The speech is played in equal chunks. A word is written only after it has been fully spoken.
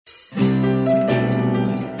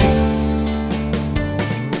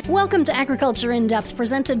Welcome to Agriculture in Depth,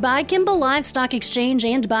 presented by Kimball Livestock Exchange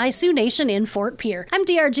and by Sioux Nation in Fort Pierre. I'm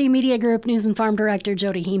DRG Media Group News and Farm Director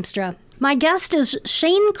Jody Heemstra. My guest is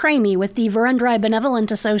Shane Kramme with the Venendrye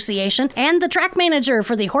Benevolent Association and the track manager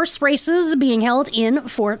for the horse races being held in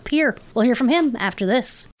Fort Pierre. We'll hear from him after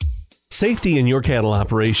this. Safety in your cattle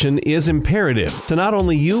operation is imperative to not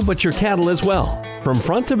only you, but your cattle as well. From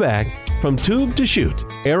front to back, from tube to chute,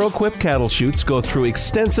 Aero-Equip cattle chutes go through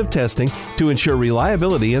extensive testing to ensure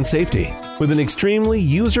reliability and safety. With an extremely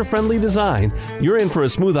user-friendly design, you're in for a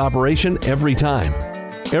smooth operation every time.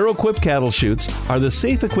 Aero-Equip cattle chutes are the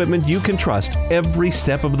safe equipment you can trust every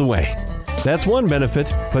step of the way. That's one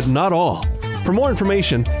benefit, but not all. For more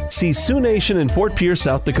information, see Sioux Nation in Fort Pierre,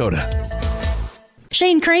 South Dakota.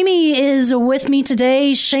 Shane Kramme is with me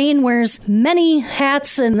today. Shane wears many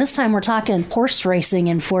hats, and this time we're talking horse racing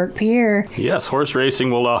in Fort Pierre. Yes, horse racing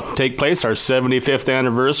will take place our 75th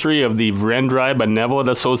anniversary of the Venendrye Benevolent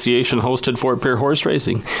Association hosted Fort Pierre horse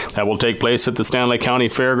racing. That will take place at the Stanley County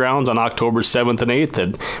Fairgrounds on October 7th and 8th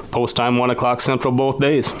at post time 1 o'clock Central both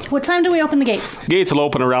days. What time do we open the gates? Gates will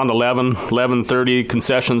open around 11:30.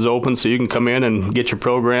 Concessions open, so you can come in and get your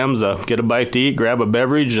programs, get a bite to eat, grab a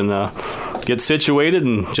beverage, and get situated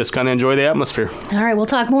and just kind of enjoy the atmosphere. All right, we'll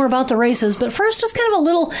talk more about the races, but first, just kind of a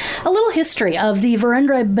little history of the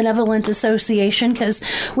Venendrye Benevolent Association, because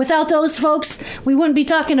without those folks, we wouldn't be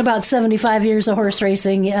talking about 75 years of horse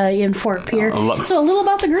racing in Fort Pierre. So a little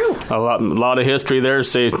about the group. A lot of history there,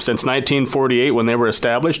 say since 1948 when they were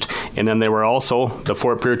established, and then they were also the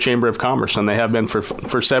Fort Pierre Chamber of Commerce, and they have been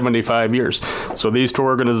for 75 years. So these two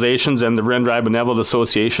organizations and the Venendrye Benevolent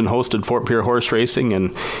Association hosted Fort Pierre horse racing,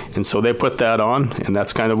 and so they put that on, and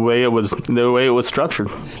that's kind of the way it was structured.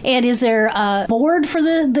 And is there a board for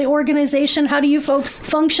the organization? How do you folks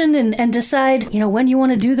function and decide, when you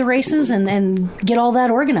want to do the races and get all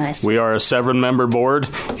that organized? We are a 7-member board,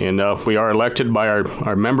 and we are elected by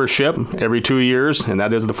our membership every 2 years, and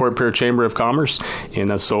that is the Fort Pierre Chamber of Commerce.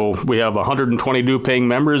 And so we have 120 due-paying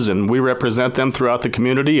members, and we represent them throughout the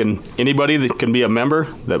community, and anybody that can be a member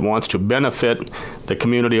that wants to benefit the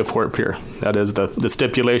community of Fort Pierre. That is the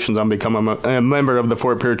stipulations on becoming a member of the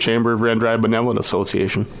Fort Pierre Chamber of Venendrye Benevolent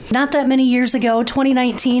Association. Not that many years ago,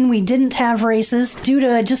 2019, we didn't have races due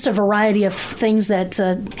to just a variety of things that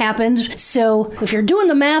happened. So if you're doing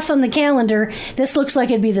the math on the calendar, this looks like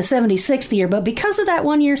it'd be the 76th year. But because of that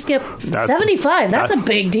 1 year skip, 75, that's a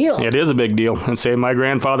big deal. It is a big deal. And say my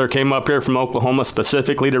grandfather came up here from Oklahoma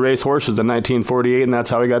specifically to race horses in 1948, and that's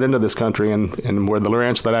how he got into this country. And where the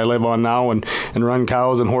ranch that I live on now and run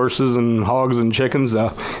cows and horses and hogs and chickens,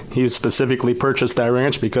 he specifically purchased that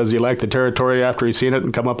ranch because he liked the territory after he seen it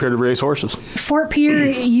and come up here to race horses. Fort Pierre,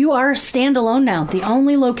 you are standalone now, the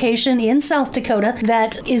only location in South Dakota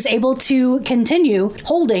that is able to continue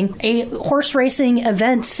holding a horse racing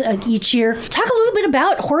event each year. Talk a little bit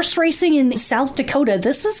about horse racing in South Dakota.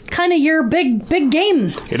 This is kind of your big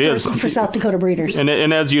game. It is for South Dakota breeders. And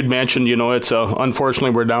as you'd mentioned, it's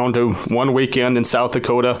unfortunately we're down to one weekend in South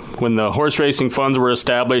Dakota. When the horse racing funds were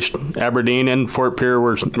established, Aberdeen and Fort Pierre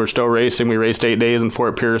were still racing. We raced 8 days in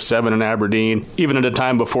Fort Pierre, 7 in Aberdeen. Even at a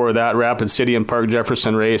time before that, Rapid City and Park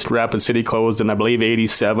Jefferson raced. Rapid City closed in, I believe,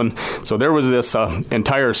 87. So there was this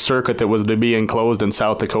entire circuit that was to be enclosed in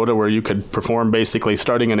South Dakota where you could perform basically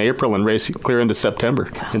starting in April and race clear into September.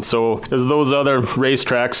 And so as those other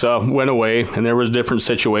racetracks went away and there was different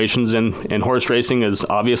situations, and horse racing has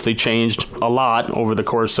obviously changed a lot over the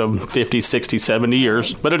course of 50, 60, 70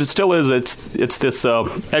 years. But it still is, it's this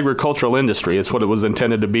agricultural industry. It's what it was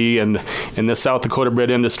intended to be, and the South Dakota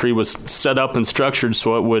bred industry was set up and structured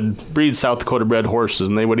so it would breed South Dakota bred horses,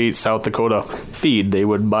 and they would eat South Dakota feed. They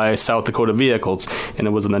would buy South Dakota vehicles, and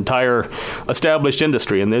it was an entire established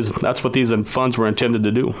industry, and that's what these funds were intended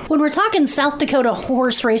to do. When we're talking South Dakota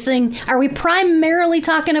horse racing, are we primarily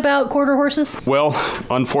talking about quarter horses? Well,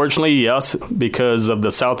 unfortunately, yes, because of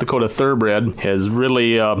the South Dakota thoroughbred has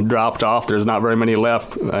really dropped off. There's not very many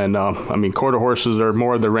left, and quarter horses are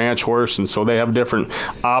more of the ranch horse, and so they have different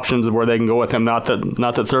options of where they can go with them. Not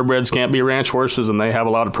that thoroughbreds can't be ranch horses, and they have a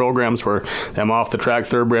lot of programs where them off the track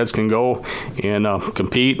thoroughbreds can go and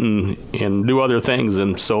compete and do other things.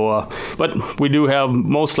 And so, but we do have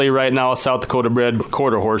mostly right now South Dakota bred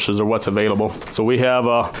quarter horses are what's available. So we have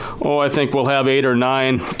I think we'll have 8 or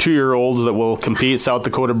 9 2-year-olds that will compete, South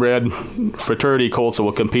Dakota bred fraternity colts that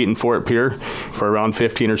will compete in Fort Pierre for around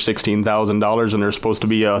 $15,000 or $16,000, and there's supposed to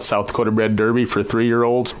be a South Dakota bred derby for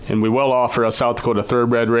 3-year-olds. And we will offer a South Dakota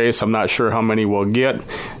thoroughbred race. I'm not sure sure how many we'll get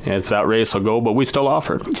and if that race will go, but we still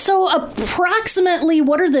offer it. So approximately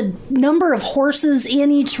what are the number of horses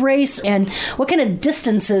in each race, and what kind of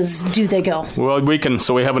distances do they go? Well, we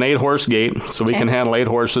have an 8-horse gate, so we can handle 8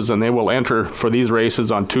 horses, and they will enter for these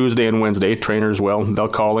races on Tuesday and Wednesday. Trainers will. They'll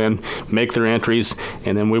call in, make their entries,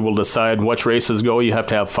 and then we will decide which races go. You have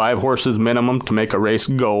to have 5 horses minimum to make a race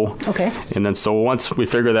go. Okay. And then so once we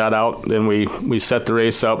figure that out, then we set the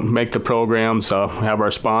race up, make the programs, have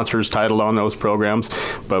our sponsors titled on those programs.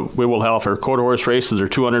 But we will have our quarter horse races are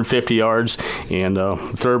 250 yards, and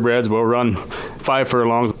thoroughbreds will run 5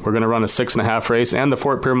 furlongs. We're going to run a 6.5 race and the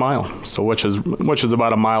Fort Pierre mile, so which is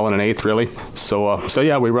about 1.1 miles really. So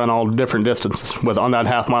yeah, we run all different distances on that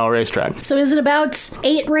half-mile racetrack. So is it about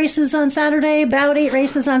 8 races on Saturday, about 8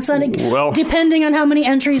 races on Sunday? Well, depending on how many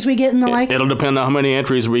entries we get and the like? It'll depend on how many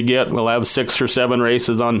entries we get. We'll have 6 or 7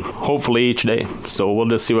 races on hopefully each day. So we'll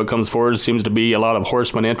just see what comes forward. There seems to be a lot of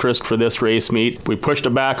horseman interest for this race meet. We pushed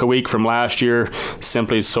it back a week from last year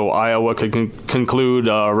simply so Iowa could conclude,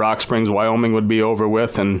 Rock Springs, Wyoming would be over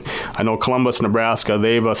with. And I know Columbus, Nebraska,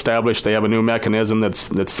 they have a new mechanism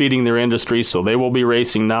that's feeding their industry, so they will be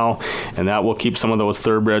racing now, and that will keep some of those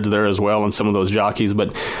thoroughbreds there as well and some of those jockeys.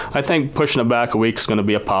 But I think pushing it back a week is going to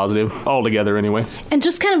be a positive altogether anyway. And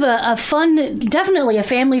just kind of a fun, definitely a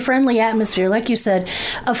family-friendly atmosphere. Like you said,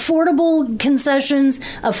 affordable concessions,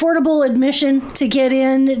 affordable admission to get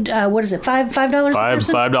in. What is it, $5 a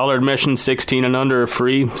person? $5 admission, 16 and under are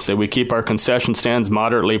free. So we keep our concession stands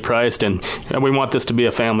moderately priced, and we want this to be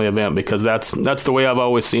a family event because that's the way I've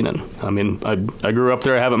always seen it. I mean, I grew up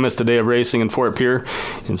there. I haven't missed a day of racing in Fort Pierre,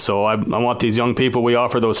 and so I want these young people. We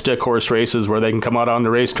offer those stick horse races where they can come out on the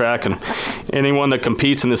racetrack, and anyone that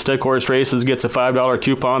competes in the stick horse races gets a $5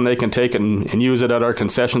 coupon. They can take it and use it at our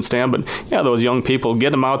concession stand. But yeah, those young people,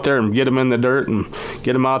 get them out there and get them in the dirt and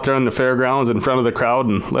get them out there in the fairgrounds in front of the crowd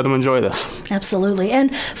and let them enjoy this. Absolutely.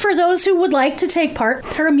 And for those who would like to take part,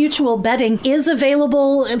 pari-mutuel betting is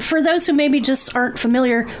available. For those who maybe just aren't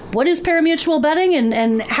familiar, what is pari-mutuel betting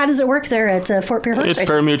and how does it work there at Fort Pierre Horse Races? It's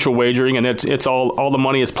pari-mutuel wagering, and it's all the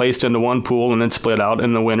money is placed into one pool and then split out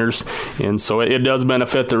in the winners. And so it does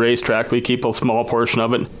benefit the racetrack. We keep a small portion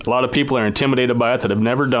of it. A lot of people are intimidated by it that have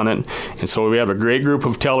never done it. And so we have a great group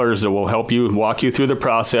of tellers that will help you, walk you through the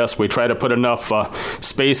process. We try to put enough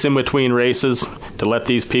space in between races to let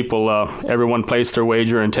these people, everyone place their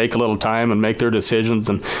wager and take a little time and make their decisions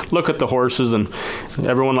and look at the horses. And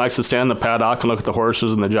everyone likes to stand in the paddock and look at the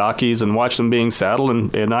horses and the jockeys and watch them being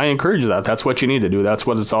saddled. And I encourage that. That's what you need to do. That's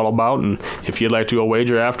what it's all about. And if you'd like to go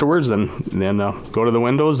wager afterwards, then go to the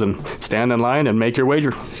windows and stand in line and make your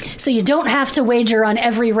wager. So you don't have to wager on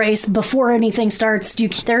every race before anything starts.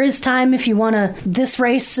 There is time if you want this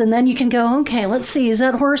race, and then you can go, okay, let's see, is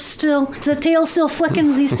that tail still flicking?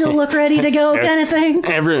 Does he still look ready to go kind of thing?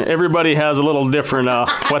 Everybody has a little different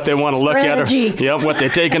what they want to look at. Or, what they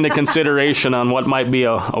take into consideration on what might be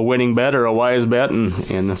a winning bet or a wise bet,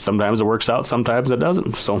 and sometimes it works out, sometimes it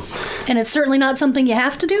doesn't. So, and it's certainly not something you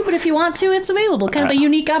have to do, but if you want to, it's available. Kind of a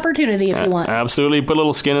unique opportunity if you want. Absolutely. Put a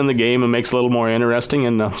little skin in the game and makes it a little more interesting,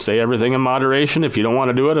 and say everything in moderation. If you don't want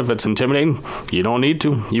to do it, if it's intimidating, you don't need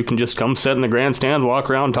to. You can just come sit in the grandstand, walk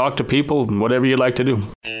around, talk to people, whatever you'd like to do.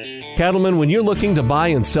 Cattlemen, when you're looking to buy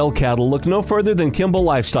and sell cattle, look no further than Kimball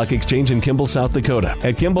Livestock Exchange in Kimball, South Dakota.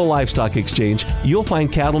 At Kimball Livestock Exchange, you'll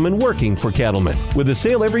find cattlemen working for cattlemen with a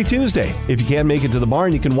sale every Tuesday. If you can't make it to the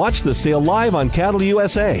barn, you can watch the sale live on Cattle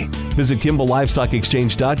USA. Visit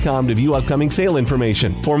KimballLivestockExchange.com to view upcoming sale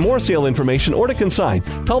information. For more sale information or to consign,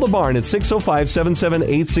 call the barn at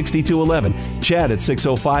 605-778-6211, Chad at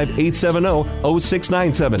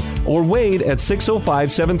 605-870-0697, or Wade at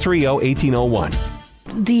 605-730-1801.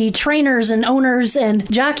 The trainers and owners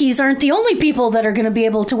and jockeys aren't the only people that are going to be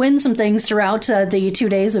able to win some things throughout the 2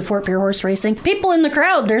 days of Fort Pierre horse racing. People in the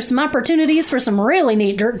crowd, there's some opportunities for some really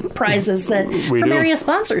neat dirt prizes from area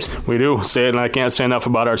sponsors. We do. And I can't say enough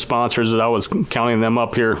about our sponsors. I was counting them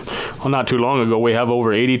up here not too long ago. We have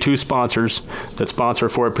over 82 sponsors that sponsor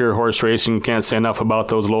Fort Pierre horse racing. Can't say enough about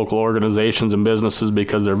those local organizations and businesses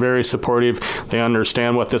because they're very supportive. They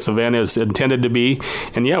understand what this event is intended to be.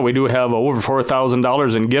 And yeah, we do have over $4,000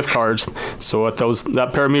 in gift cards. So at that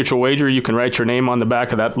pari-mutuel wager, you can write your name on the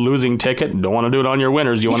back of that losing ticket. Don't want to do it on your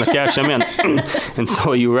winners. You want to cash them in. And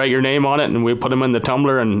so you write your name on it, and we put them in the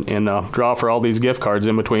tumbler and draw for all these gift cards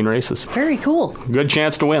in between races. Very cool. Good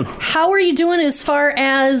chance to win. How are you doing as far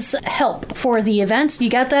as help for the event? You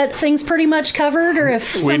got that things pretty much covered? Or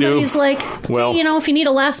if somebody's like, hey, if you need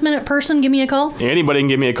a last-minute person, give me a call? Anybody can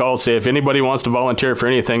give me a call. Say, if anybody wants to volunteer for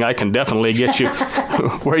anything, I can definitely get you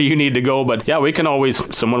where you need to go. But yeah, we can always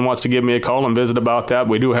always someone wants to give me a call and visit about that.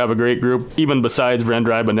 We do have a great group, even besides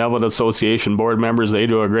Venendrye Benevolent Association board members. They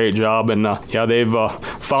do a great job, and they've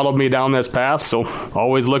followed me down this path, so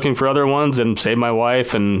always looking for other ones, and save my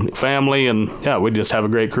wife and family, and we just have a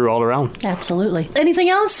great crew all around. Absolutely. Anything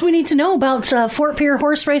else we need to know about Fort Pierre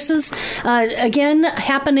horse races? Again,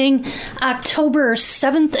 happening October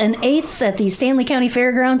 7th and 8th at the Stanley County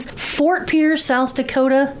Fairgrounds, Fort Pierre, South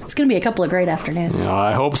Dakota. It's going to be a couple of great afternoons.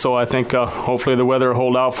 I hope so. I think hopefully the weather will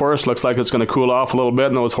hold out for us. Looks like it's going to cool off a little bit,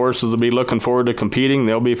 and those horses will be looking forward to competing.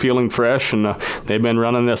 They'll be feeling fresh, and they've been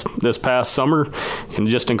running this past summer, and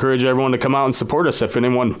just encourage everyone to come out and support us.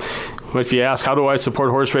 If you ask, how do I support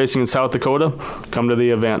horse racing in South Dakota? Come to the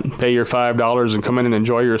event. Pay your $5 and come in and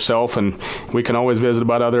enjoy yourself, and we can always visit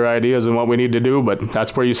about other ideas and what we need to do, but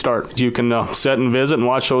that's where you start. You can sit and visit and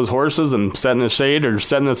watch those horses and sit in the shade or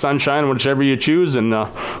sit in the sunshine, whichever you choose, and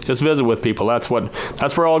just visit with people. That's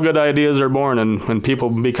where all good ideas are born, and when people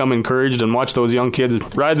become encouraged and watch those young kids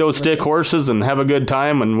ride those stick horses and have a good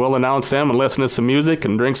time, and we'll announce them and listen to some music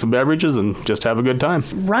and drink some beverages and just have a good time.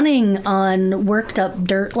 Running on worked up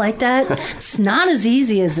dirt like that, it's not as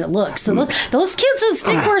easy as it looks. So those kids with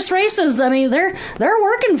stick horse races, I mean, they're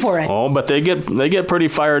working for it. Oh, but they get pretty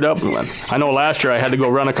fired up. I know last year I had to go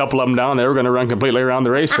run a couple of them down. They were going to run completely around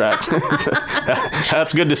the racetrack.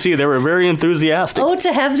 That's good to see. They were very enthusiastic. Oh,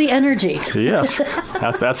 to have the energy. Yes.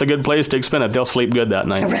 That's a good place to expend it. They'll sleep good that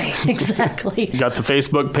night. Right, exactly. Got the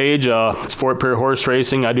Facebook page. It's Fort Pierre Horse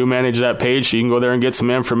Racing. I do manage that page, so you can go there and get some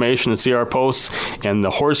information and see our posts. And the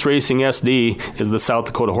Horse Racing SD is the South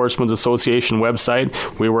Dakota Horsemen's Association website.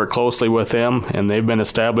 We work closely with them, and they've been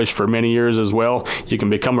established for many years as well. You can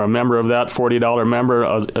become a member of that, $40 member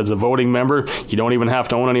as a voting member. You don't even have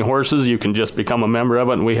to own any horses. You can just become a member of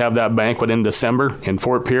it, and we have that banquet in December in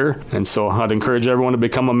Fort Pierre. And so I'd encourage everyone to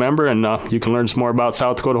become a member, and you can learn some more about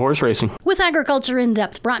South Dakota horse racing. With Agriculture in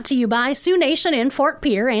Depth, brought to you by Sioux Nation in Fort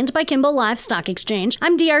Pierre and by Kimball Livestock Exchange,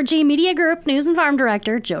 I'm DRG Media Group News and Farm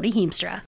Director Jody Heemstra.